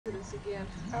again.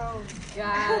 Oh,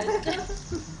 God.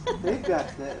 They've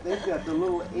got the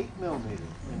little 8mm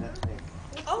in that thing.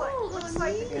 looks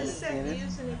like the And- cassette and you it-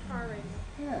 use in a car radio.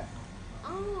 Yeah.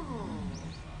 Oh.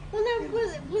 Well, now,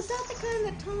 was that the kind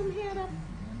that Tom had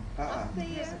up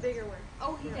He has a there? bigger one.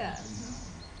 Oh, he does.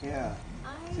 Yeah.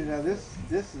 I See, now this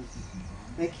is,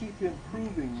 they keep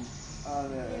improving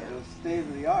on the state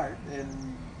of the art, and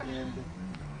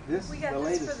this We is got the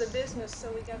this latest. for the business,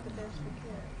 so we got the best we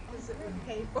could because it would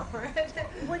pay for it.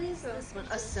 What is this one?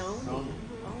 A Sony? Sony.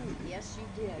 Oh, yes,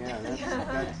 you did. Yeah,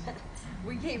 that's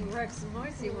We gave Rex and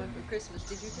Marcy one for Christmas.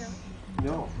 Did you tell him?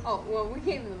 no. Oh, well, we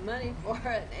gave them the money for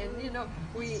it, and, you know,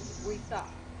 we thought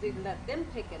we'd let them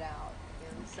pick it out.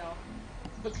 And so,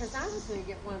 because I was going to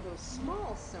get one of those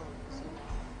small Sonys,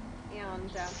 you know,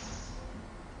 and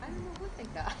I don't know what they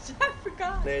got. I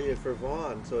forgot. Mainly for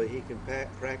Vaughn, so he can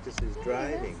practice his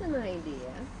driving. That's an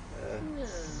idea.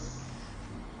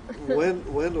 No.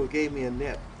 Wendell gave me a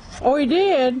nip. Oh, he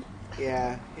did?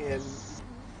 Yeah, and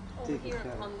Over Take it here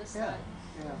down. on this Yeah. side.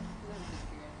 Yeah.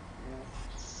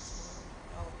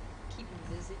 Oh, keep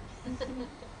him busy.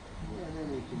 Yeah, and then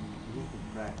he can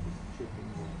practice chipping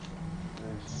the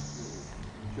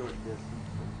short distance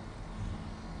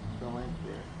and the length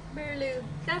there. Mary Lou,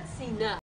 that's enough.